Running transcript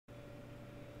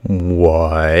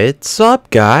What's up,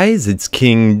 guys? It's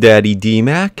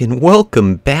KingDaddyDMAC, and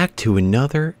welcome back to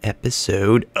another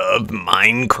episode of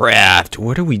Minecraft.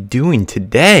 What are we doing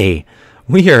today?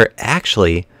 We are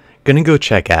actually going to go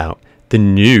check out the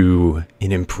new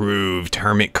and improved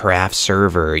Hermitcraft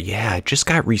Server. Yeah, it just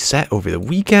got reset over the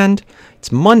weekend.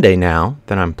 It's Monday now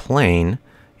that I'm playing,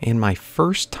 and my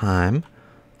first time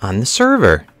on the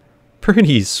server.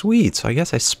 Pretty sweet. So I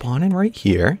guess I spawn in right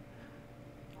here.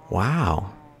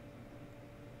 Wow.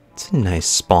 It's a nice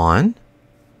spawn.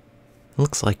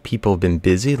 Looks like people have been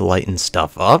busy lighting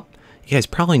stuff up. You guys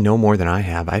probably know more than I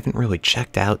have. I haven't really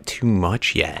checked out too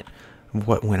much yet of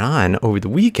what went on over the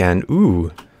weekend.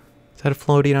 Ooh, is that a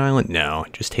floating island? No,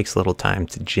 it just takes a little time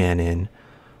to gen in.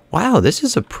 Wow, this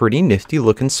is a pretty nifty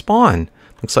looking spawn.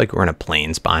 Looks like we're in a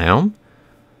plains biome.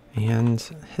 And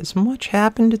has much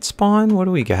happened at spawn? What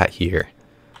do we got here?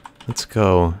 Let's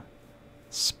go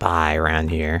spy around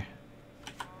here.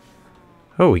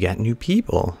 Oh, we got new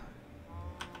people.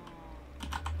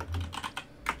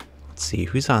 Let's see,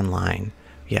 who's online?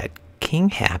 We got King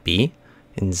Happy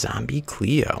and Zombie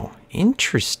Cleo.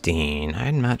 Interesting.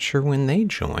 I'm not sure when they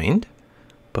joined,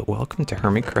 but welcome to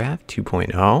Hermitcraft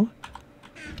 2.0.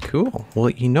 Cool. Well,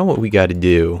 you know what we got to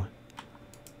do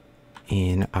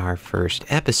in our first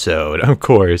episode, of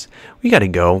course. We got to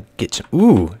go get some...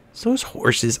 Ooh, those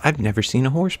horses. I've never seen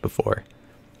a horse before.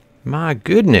 My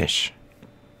goodness.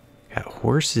 Got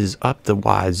horses up the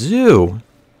wazoo.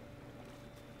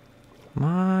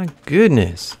 My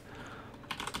goodness.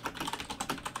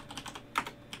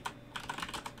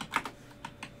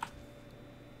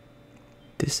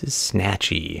 This is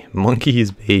Snatchy,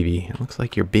 Monkey's baby. It looks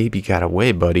like your baby got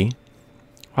away, buddy.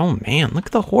 Oh man, look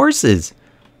at the horses.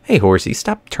 Hey horsey,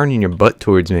 stop turning your butt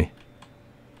towards me.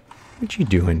 What you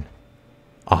doing?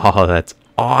 Oh, that's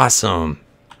awesome.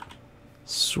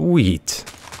 Sweet.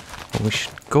 Well, we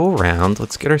should go around.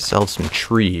 Let's get ourselves some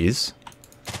trees.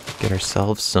 Get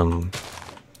ourselves some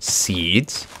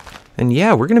seeds. And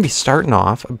yeah, we're going to be starting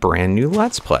off a brand new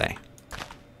Let's Play.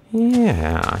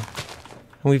 Yeah.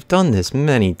 We've done this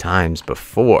many times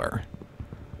before.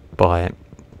 But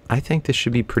I think this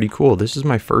should be pretty cool. This is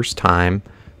my first time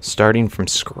starting from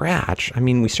scratch. I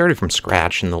mean, we started from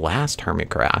scratch in the last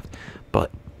Hermitcraft,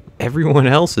 but everyone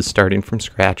else is starting from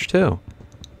scratch too.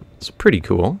 It's pretty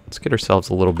cool. Let's get ourselves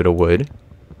a little bit of wood.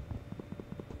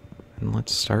 And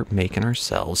let's start making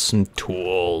ourselves some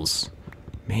tools.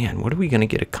 Man, what are we going to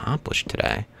get accomplished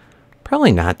today?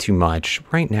 Probably not too much.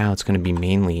 Right now it's going to be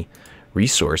mainly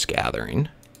resource gathering.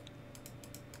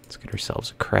 Let's get ourselves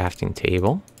a crafting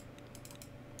table.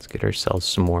 Let's get ourselves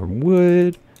some more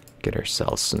wood. Get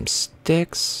ourselves some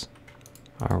sticks.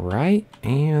 Alright,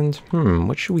 and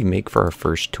what should we make for our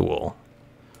first tool?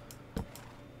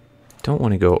 Don't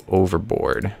want to go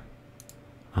overboard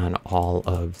on all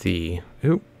of the...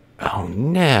 Ooh, oh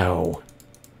no!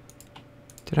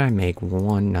 Did I make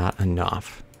one not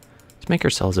enough? Let's make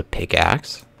ourselves a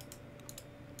pickaxe.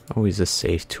 Always a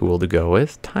safe tool to go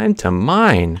with. Time to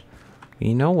mine!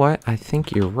 You know what? I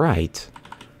think you're right.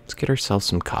 Let's get ourselves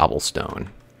some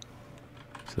cobblestone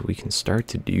so that we can start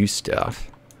to do stuff.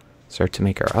 Start to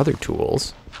make our other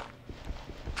tools.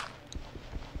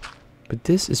 But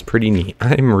this is pretty neat.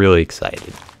 I'm really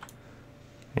excited.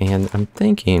 And I'm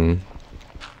thinking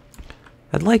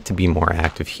I'd like to be more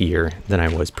active here than I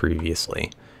was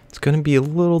previously. It's going to be a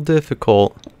little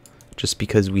difficult just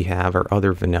because we have our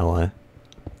other vanilla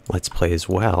Let's Play as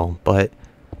well. But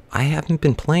I haven't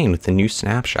been playing with the new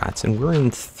snapshots. And we're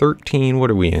in 13, what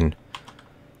are we in?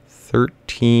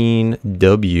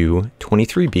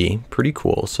 13W23B. Pretty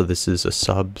cool. So this is a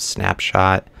sub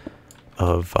snapshot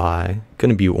of going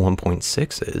to be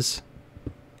 1.6s.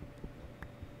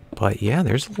 But yeah,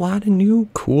 there's a lot of new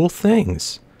cool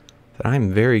things that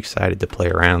I'm very excited to play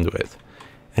around with.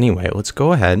 Anyway, let's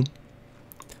go ahead.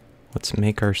 Let's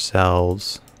make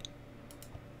ourselves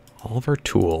all of our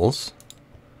tools.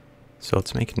 So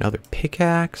let's make another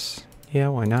pickaxe. Yeah,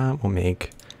 why not? We'll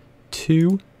make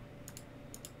 2.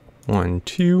 1,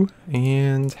 2,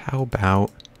 and how about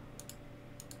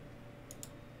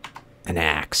an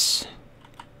axe?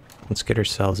 Let's get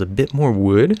ourselves a bit more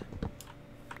wood.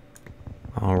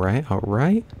 Alright,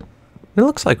 alright. It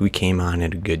looks like we came on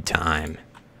at a good time.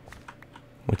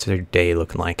 What's our day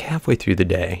looking like? Halfway through the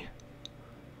day.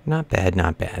 Not bad,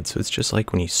 not bad. So it's just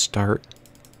like when you start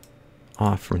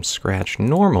off from scratch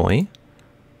normally.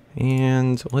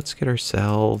 And let's get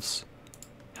ourselves...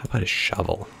 How about a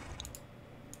shovel?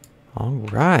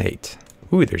 Alright.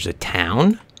 Ooh, there's a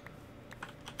town.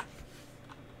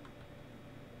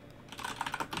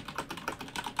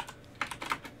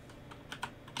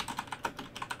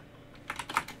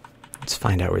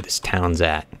 find out where this town's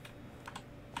at.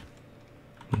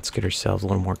 Let's get ourselves a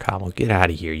little more cobble. Get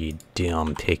out of here, you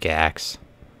dumb pickaxe.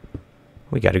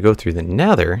 We got to go through the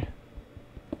nether.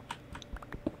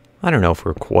 I don't know if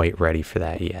we're quite ready for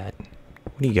that yet.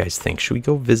 What do you guys think? Should we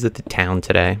go visit the town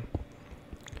today?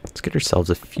 Let's get ourselves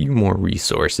a few more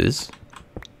resources.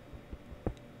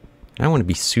 I want to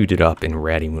be suited up and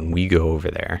ready when we go over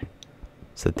there,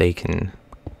 so that they can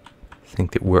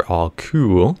think that we're all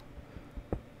cool.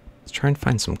 Let's try and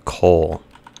find some coal.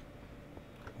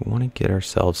 We want to get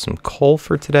ourselves some coal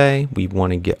for today. We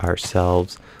want to get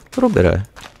ourselves a little bit of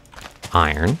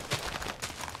iron.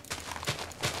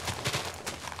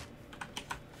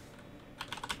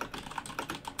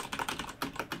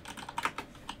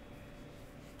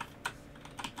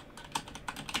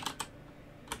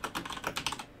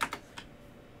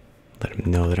 Let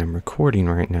him know that I'm recording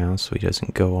right now so he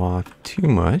doesn't go off too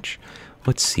much.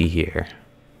 Let's see here.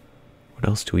 What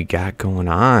else do we got going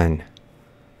on?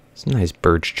 Some nice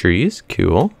birch trees.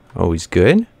 Cool. Always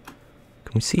good.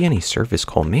 Can we see any surface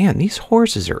coal? Man, these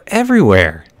horses are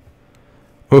everywhere.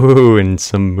 Oh, and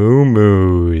some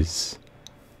moo-moos.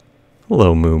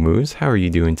 Hello, moo-moos. How are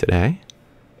you doing today?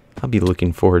 I'll be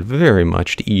looking forward very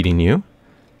much to eating you.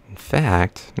 In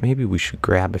fact, maybe we should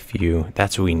grab a few.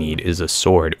 That's what we need, is a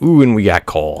sword. Ooh, and we got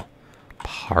coal.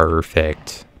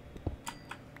 Perfect.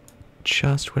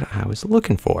 Just what I was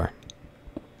looking for.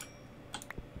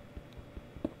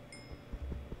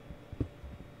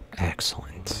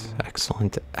 Excellent,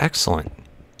 excellent, excellent.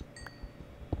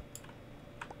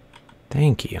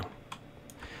 Thank you.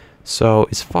 So,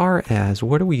 as far as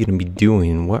what are we going to be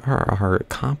doing, what are our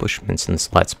accomplishments in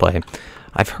this Let's Play?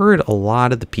 I've heard a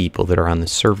lot of the people that are on the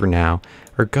server now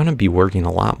are going to be working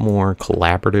a lot more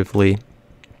collaboratively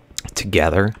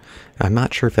together. I'm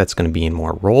not sure if that's going to be in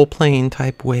more role-playing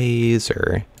type ways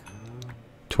or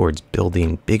towards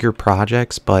building bigger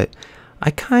projects, but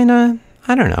I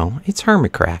don't know, it's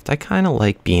Hermitcraft. I kind of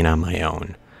like being on my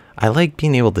own. I like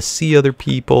being able to see other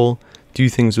people, do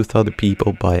things with other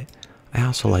people, but I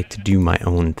also like to do my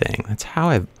own thing. That's how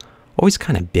I've always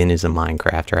kind of been as a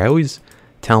Minecrafter. I always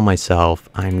tell myself,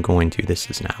 this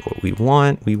is not what we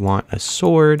want. We want a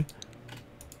sword.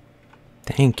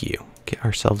 Thank you. Get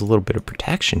ourselves a little bit of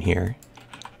protection here.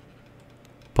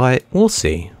 But we'll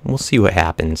see. We'll see what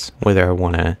happens. Whether I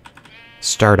want to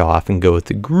start off and go with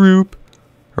the group,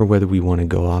 or whether we want to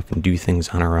go off and do things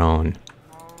on our own.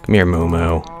 Come here,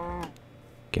 Moo-Moo.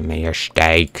 Give me your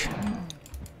steak.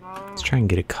 Let's try and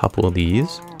get a couple of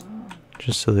these,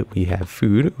 just so that we have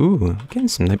food. Ooh, getting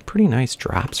some pretty nice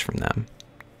drops from them.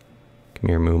 Come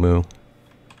here, Moo-Moo.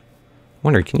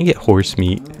 Wonder, can you get horse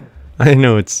meat? I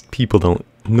know it's people don't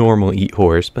normally eat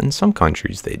horse, but in some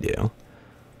countries they do.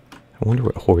 I wonder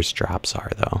what horse drops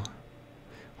are, though.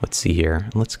 Let's see here.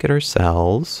 Let's get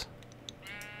ourselves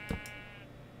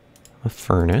a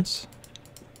furnace.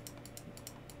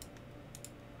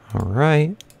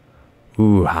 Alright.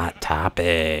 Ooh, hot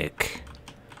topic.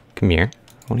 Come here.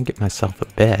 I want to get myself a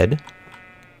bed.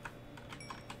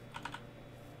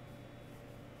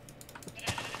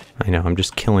 I know, I'm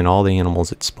just killing all the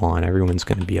animals that spawn. Everyone's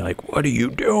going to be like, what are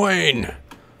you doing?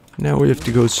 Now we have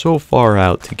to go so far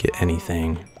out to get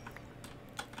anything.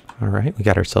 Alright, we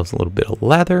got ourselves a little bit of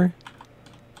leather.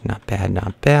 Not bad,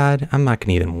 not bad. I'm not going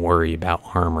to even worry about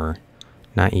armor.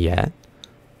 Not yet.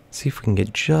 See if we can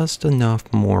get just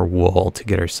enough more wool to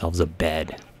get ourselves a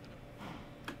bed.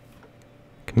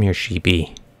 Come here,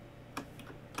 sheepy.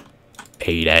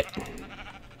 Ate it.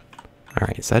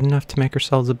 Alright, is that enough to make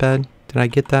ourselves a bed? Did I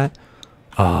get that?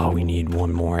 Oh, we need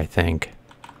one more, I think.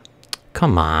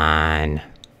 Come on.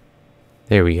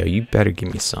 There we go. You better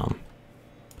give me some.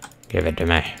 Give it to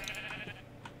me.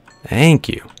 Thank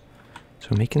you. So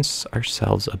we're making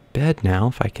ourselves a bed now.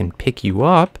 If I can pick you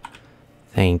up.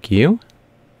 Thank you.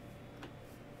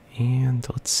 And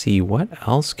let's see, what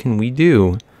else can we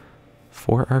do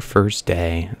for our first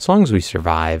day? As long as we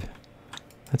survive.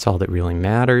 That's all that really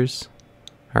matters.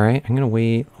 Alright, I'm going to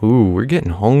wait. Ooh, we're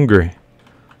getting hungry.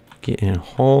 Getting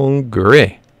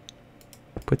hungry.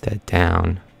 Put that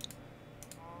down.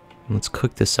 And let's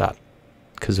cook this up.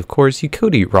 Because, of course, you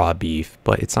could eat raw beef,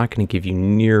 but it's not going to give you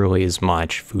nearly as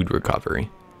much food recovery.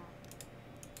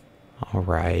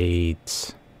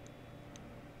 Alright.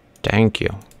 Thank you.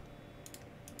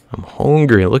 I'm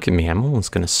hungry. Look at me. I'm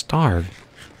almost going to starve.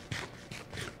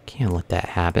 Can't let that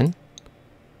happen.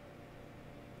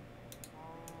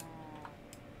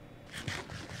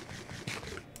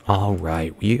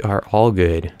 Alright, we are all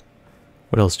good.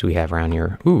 What else do we have around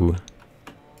here? Ooh,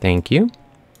 thank you.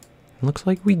 Looks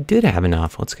like we did have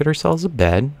enough. Let's get ourselves a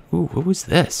bed. Ooh, what was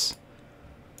this?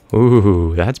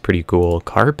 Ooh, that's pretty cool.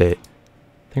 Carpet.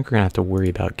 think we're gonna have to worry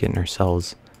about getting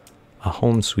ourselves a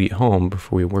home sweet home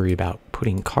before we worry about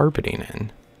putting carpeting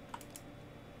in.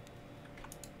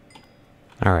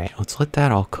 Alright, let's let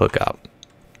that all cook up.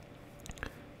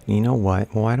 You know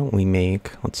what? Why don't we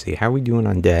make... Let's see, how are we doing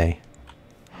on day?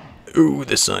 Ooh,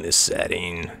 the sun is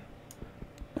setting.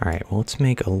 Alright, well, let's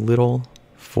make a little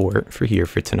fort for here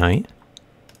for tonight.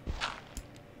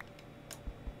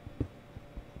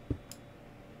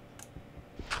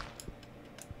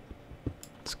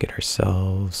 Let's get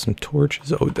ourselves some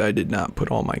torches. Oh, I did not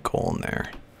put all my coal in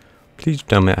there. Please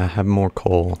tell me I have more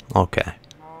coal. Okay.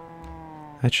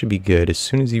 That should be good. As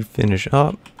soon as you finish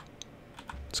up,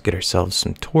 let's get ourselves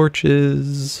some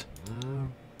torches.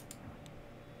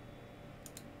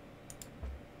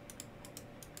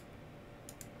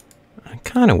 I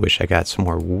kind of wish I got some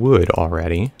more wood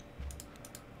already,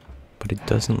 but it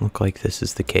doesn't look like this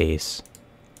is the case.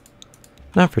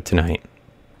 Not for tonight.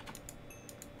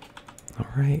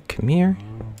 Alright, come here.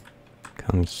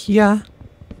 Come here.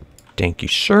 Thank you,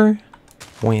 sir.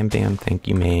 Wham bam, thank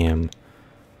you, ma'am.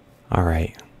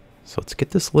 Alright, so let's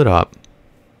get this lit up.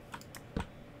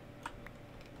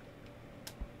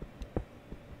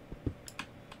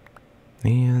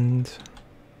 And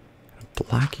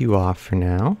block you off for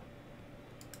now.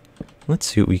 Let's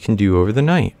see what we can do over the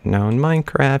night. Now in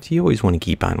Minecraft, you always want to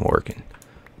keep on working.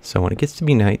 So when it gets to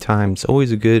be nighttime, it's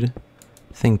always a good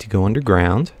thing to go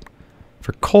underground.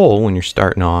 For coal, when you're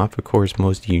starting off, of course,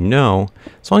 most of you know,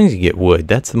 as long as you get wood,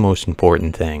 that's the most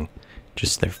important thing.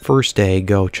 Just the first day,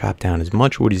 go chop down as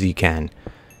much wood as you can,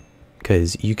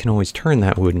 because you can always turn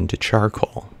that wood into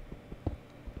charcoal.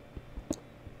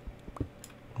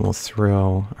 We'll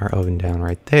throw our oven down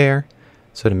right there.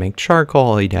 So to make charcoal,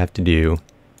 all you'd have to do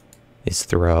is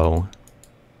throw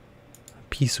a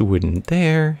piece of wood in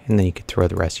there, and then you could throw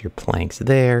the rest of your planks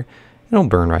there. It'll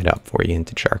burn right up for you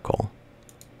into charcoal.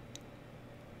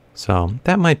 So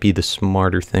that might be the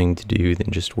smarter thing to do than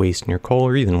just wasting your coal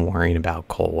or even worrying about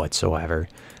coal whatsoever.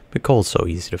 But coal's so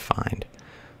easy to find.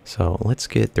 So let's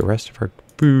get the rest of our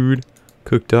food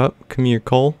cooked up. Come here,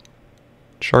 coal.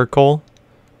 Charcoal.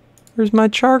 Where's my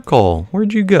charcoal?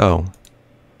 Where'd you go?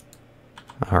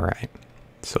 Alright.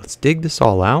 So let's dig this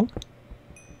all out.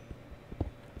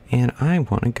 And I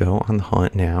want to go on the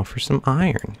hunt now for some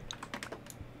iron.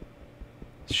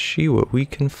 See what we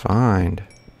can find.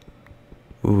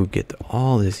 Ooh, get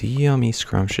all this yummy,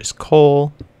 scrumptious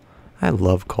coal. I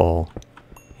love coal.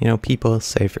 You know, people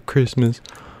say for Christmas,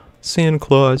 Santa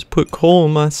Claus put coal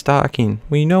in my stocking.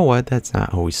 Well, you know what? That's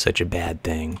not always such a bad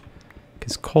thing.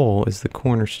 Because coal is the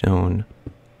cornerstone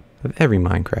of every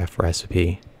Minecraft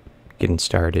recipe. Getting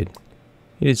started.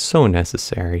 It is so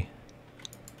necessary.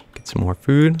 Get some more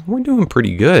food. We're doing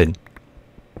pretty good.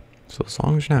 So as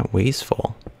long as you're not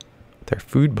wasteful with our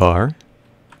food bar,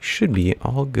 should be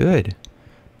all good.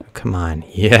 Come on,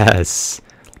 yes.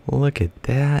 Look at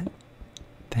that.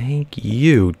 Thank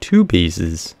you. 2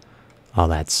 pieces. Oh,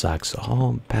 that sucks.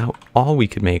 About all we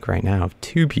could make right now of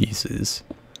 2 pieces.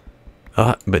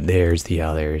 But there's the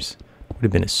others. Would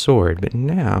have been a sword, but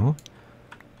now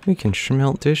we can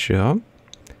smelt this up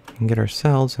and get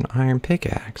ourselves an iron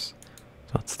pickaxe.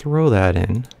 So let's throw that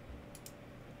in.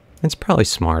 It's probably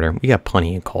smarter. We got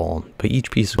plenty of coal, but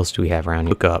each piece, what else do we have around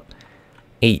here? Look up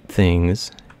 8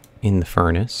 things in the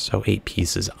furnace, so 8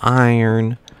 pieces of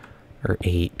iron, or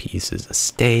 8 pieces of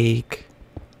steak,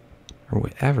 or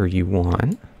whatever you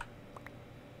want.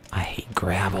 I hate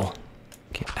gravel.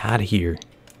 Get out of here.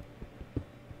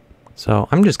 So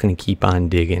I'm just gonna keep on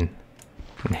digging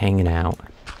and hanging out.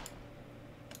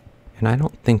 And I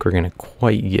don't think we're gonna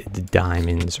quite get the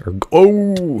diamonds or...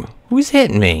 Oh! Who's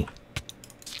hitting me?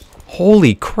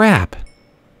 Holy crap!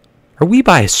 Are we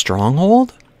by a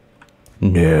stronghold?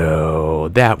 No,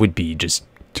 that would be just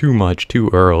too much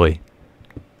too early.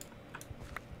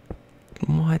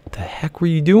 What the heck were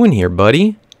you doing here,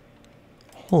 buddy?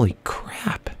 Holy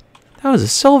crap. That was a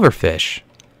silverfish.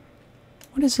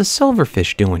 What is a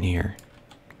silverfish doing here?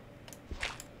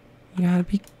 You gotta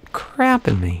be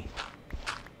crapping me.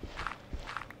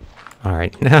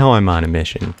 Alright, now I'm on a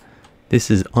mission.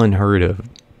 This is unheard of.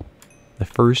 The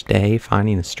first day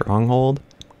finding a stronghold?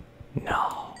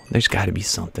 No. There's got to be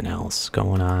something else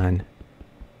going on.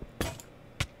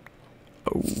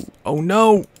 Oh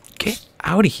no! Get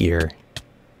out of here!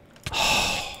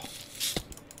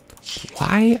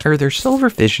 Why are there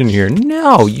silverfish in here?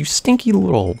 No, you stinky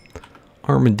little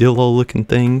armadillo-looking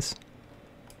things.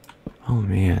 Oh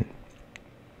man,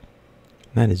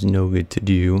 that is no good to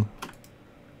do.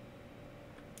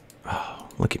 Oh,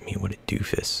 look at me, what a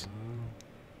doofus!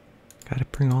 Got to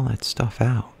bring all that stuff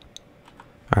out.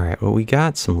 Alright, well we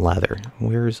got some leather.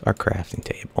 Where's our crafting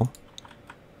table?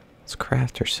 Let's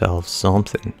craft ourselves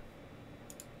something.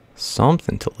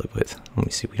 Something to live with. Let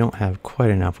me see. We don't have quite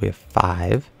enough. We have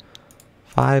 5.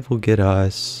 5 will get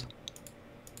us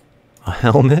a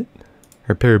helmet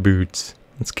or a pair of boots.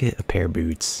 Let's get a pair of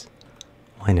boots.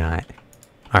 Why not?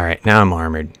 Alright, now I'm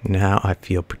armored. Now I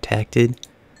feel protected.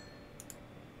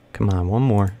 Come on, one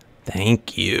more.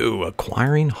 Thank you.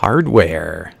 Acquiring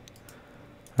hardware.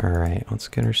 Alright, let's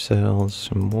get ourselves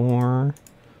some more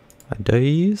of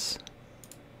these.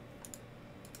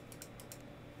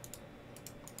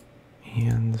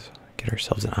 And get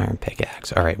ourselves an iron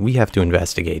pickaxe. Alright, we have to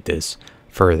investigate this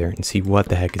further and see what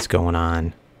the heck is going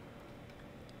on.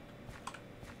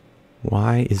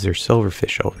 Why is there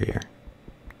silverfish over here?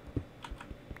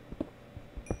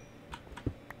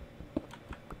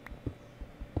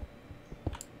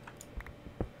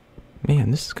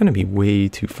 Man, this is going to be way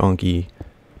too funky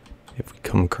if we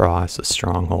come across a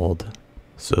stronghold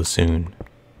so soon.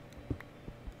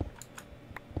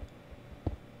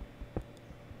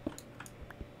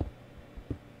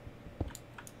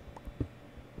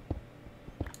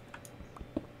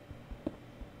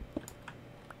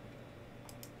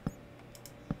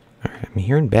 Alright, I'm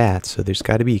hearing bats, so there's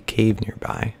got to be a cave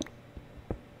nearby.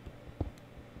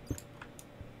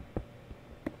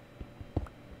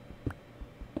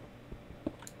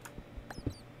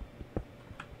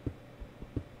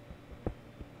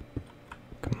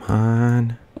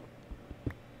 On.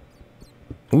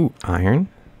 Ooh, iron.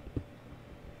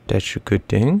 That's a good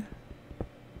thing.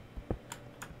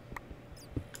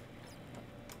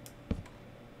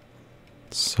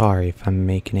 Sorry if I'm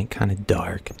making it kind of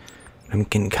dark. I'm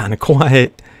getting kind of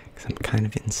quiet because I'm kind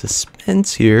of in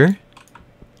suspense here.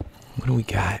 What do we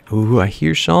got? Ooh, I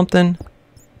hear something.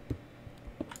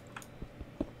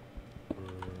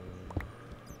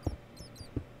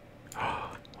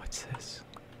 What's this?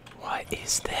 What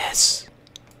is this?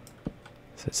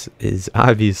 This is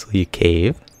obviously a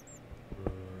cave.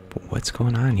 But what's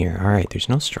going on here? Alright, there's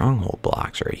no stronghold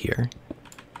blocks right here.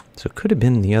 So it could have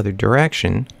been the other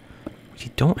direction. But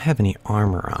you don't have any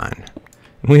armor on.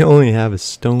 We only have a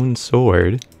stone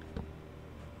sword.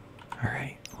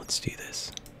 Alright, let's do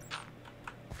this.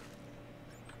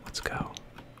 Let's go.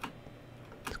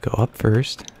 Let's go up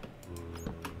first.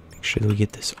 Make sure that we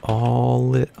get this all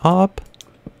lit up.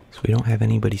 So we don't have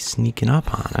anybody sneaking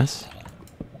up on us.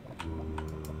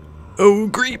 Oh,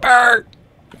 creeper!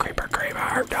 Creeper,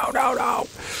 creeper, no.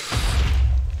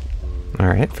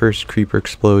 Alright, first creeper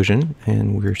explosion,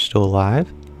 and we're still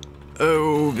alive.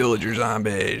 Oh, villager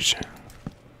zombies.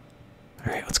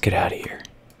 Alright, let's get out of here.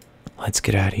 Let's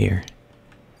get out of here.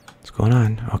 What's going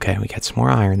on? Okay, we got some more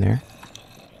iron there.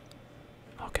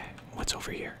 Okay, what's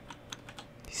over here?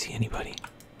 Do you see anybody?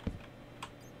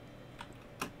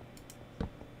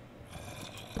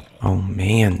 Oh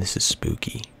man, this is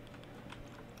spooky.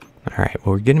 Alright,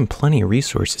 well we're getting plenty of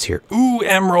resources here. Ooh,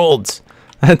 emeralds!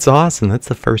 That's awesome. That's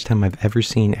the first time I've ever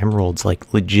seen emeralds,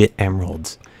 like legit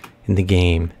emeralds, in the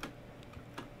game.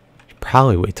 Should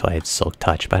probably wait till I have Silk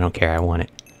Touch, but I don't care, I want it.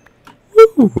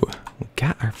 Woo! We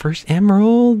got our first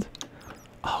emerald!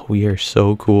 Oh, we are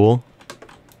so cool.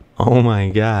 Oh my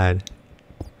god.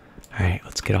 Alright,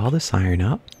 let's get all this iron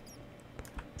up.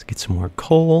 Let's get some more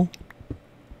coal.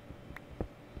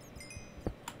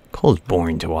 Coal is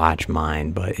boring to watch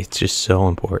mine, but it's just so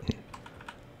important.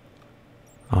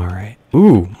 Alright.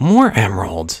 Ooh, more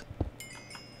emeralds.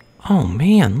 Oh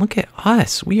man, look at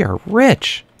us. We are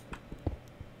rich.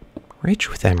 Rich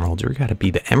with emeralds. We gotta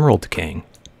be the Emerald King.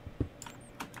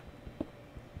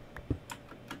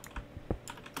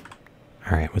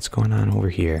 Alright, what's going on over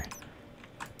here?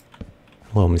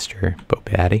 Hello, Mr.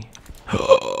 Bobaddy.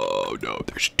 Oh no,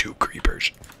 there's 2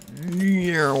 creepers.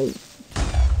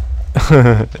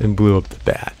 And blew up the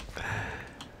bat.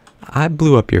 I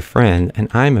blew up your friend, and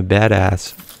I'm a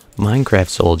badass Minecraft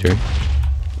soldier.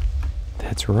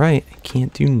 That's right, it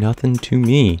can't do nothing to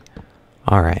me.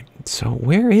 Alright, so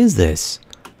where is this?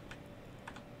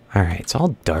 Alright, it's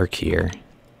all dark here.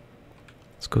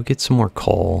 Let's go get some more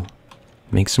coal.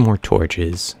 Make some more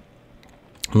torches.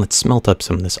 And let's smelt up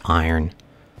some of this iron.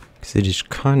 Because it is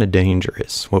kind of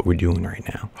dangerous what we're doing right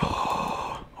now.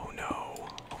 Oh no.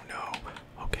 Oh no.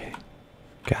 Okay.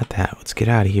 Got that. Let's get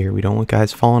out of here. We don't want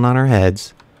guys falling on our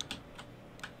heads.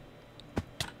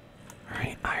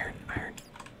 Alright, iron.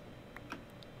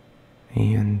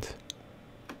 And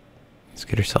let's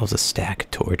get ourselves a stack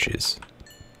of torches.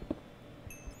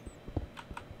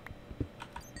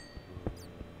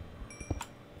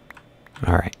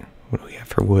 Alright, what do we got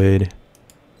for wood?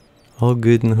 All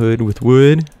good in the hood with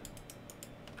wood.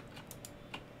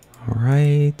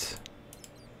 Alright.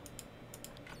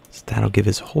 So that'll give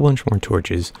us a whole bunch more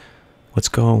torches. Let's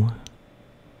go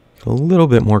A little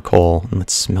bit more coal, and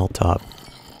let's smelt up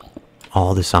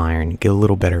all this iron. Get a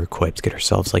little better equipped. Get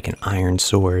ourselves like an iron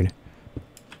sword.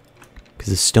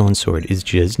 Because the stone sword is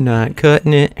just not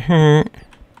cutting it.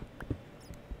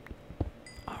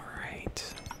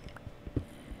 Alright.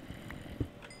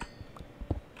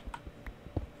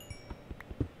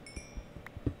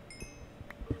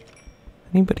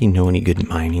 Anybody know any good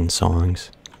mining songs?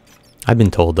 I've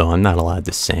been told, though, I'm not allowed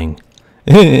to sing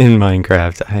in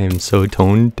Minecraft. I am so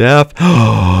tone deaf.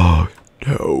 Oh,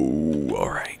 no.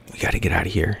 Alright, we gotta get out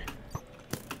of here.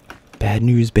 Bad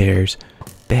news, bears.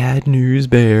 Bad news,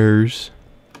 bears.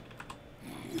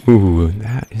 Ooh,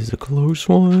 that is a close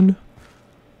one.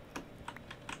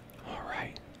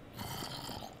 Alright.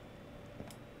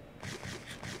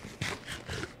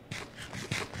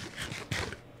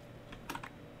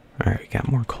 Alright, we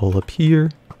got more coal up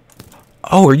here.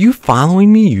 Oh, are you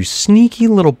following me, you sneaky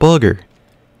little bugger?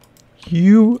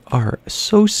 You are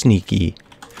so sneaky.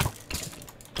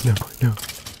 No, no.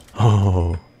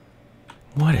 Oh,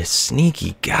 what a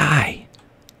sneaky guy.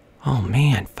 Oh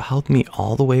man, followed me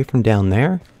all the way from down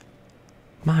there?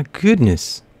 My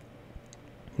goodness.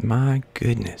 My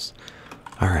goodness.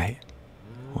 Alright,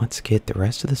 let's get the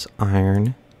rest of this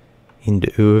iron into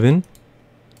oven.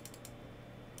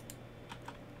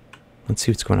 Let's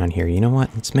see what's going on here. You know what?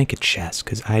 Let's make a chest,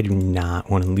 because I do not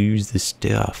want to lose this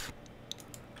stuff.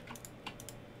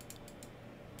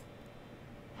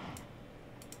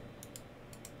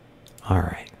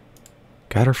 Alright.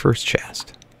 Got our first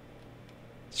chest.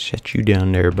 Shut you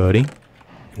down there, buddy.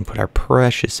 And put our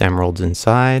precious emeralds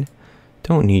inside.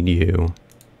 Don't need you.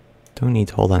 Don't need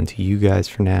to hold on to you guys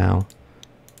for now.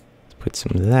 Let's put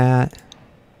some of that.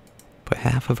 Put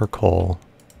half of our coal.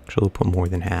 Actually, we'll put more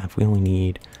than half. We only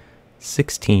need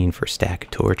 16 for a stack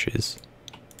of torches.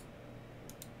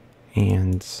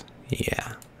 And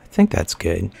yeah, I think that's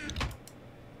good.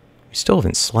 We still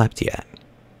haven't slept yet.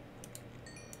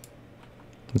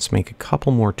 Let's make a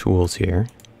couple more tools here.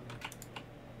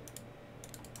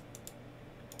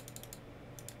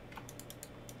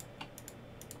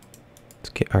 Let's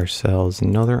get ourselves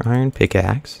another iron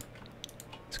pickaxe.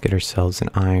 Let's get ourselves an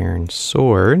iron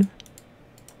sword.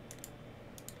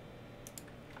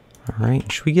 Alright,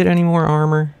 should we get any more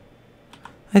armor?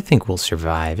 I think we'll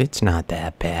survive. It's not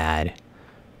that bad.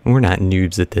 We're not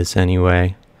noobs at this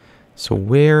anyway. So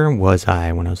where was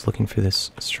I when I was looking for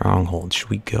this stronghold? Should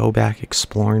we go back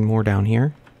exploring more down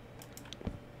here?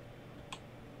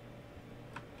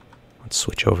 Let's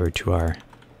switch over to our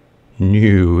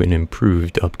new and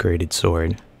improved upgraded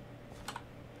sword.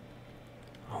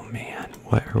 Oh man,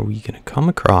 what are we going to come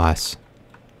across?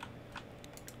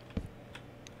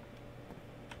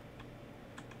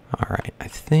 Alright, I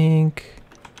think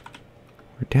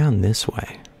we're down this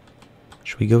way.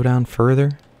 Should we go down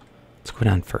further? Let's go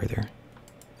down further.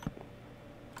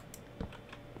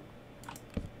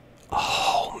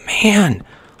 Oh, man!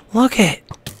 Look it!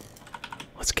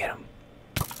 Let's get him.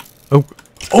 Oh,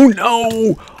 oh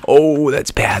no! Oh,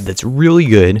 that's bad. That's really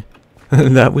good.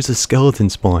 That was a skeleton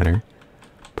spawner.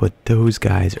 But those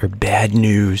guys are bad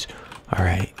news.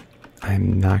 Alright,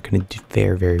 I'm not going to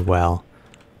fare very well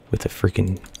with a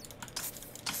freaking...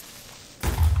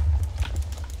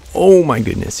 Oh my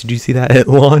goodness, did you see that? It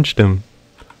launched him.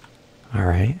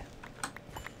 Alright.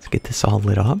 Let's get this all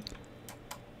lit up.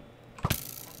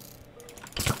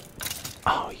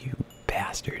 Oh, you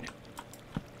bastard.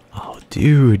 Oh,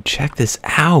 dude, check this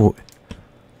out.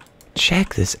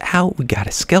 Check this out. We got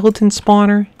a skeleton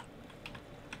spawner.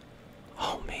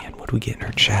 Oh man, what do we get in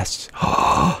our chests?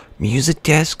 Oh, music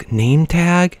desk, name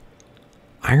tag,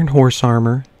 iron horse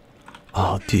armor.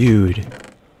 Oh, dude.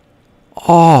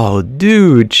 Oh,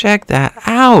 dude, check that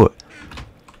out.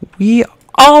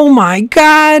 Oh my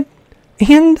god.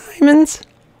 And diamonds.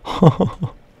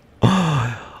 Oh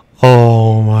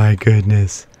my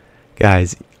goodness.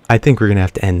 Guys, I think we're going to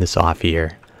have to end this off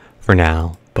here for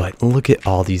now. But look at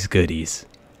all these goodies.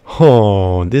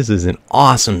 Oh, this is an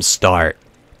awesome start.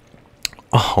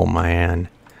 Oh man.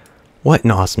 What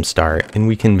an awesome start. And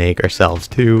we can make ourselves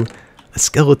too a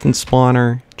skeleton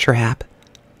spawner trap.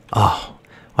 Oh,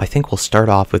 I think we'll start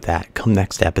off with that come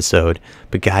next episode.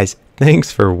 But guys,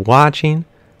 thanks for watching.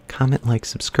 Comment, like,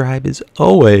 subscribe as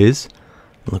always.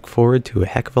 And look forward to a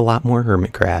heck of a lot more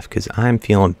Hermitcraft because I'm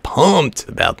feeling pumped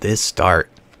about this start.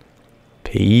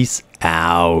 Peace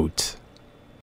out.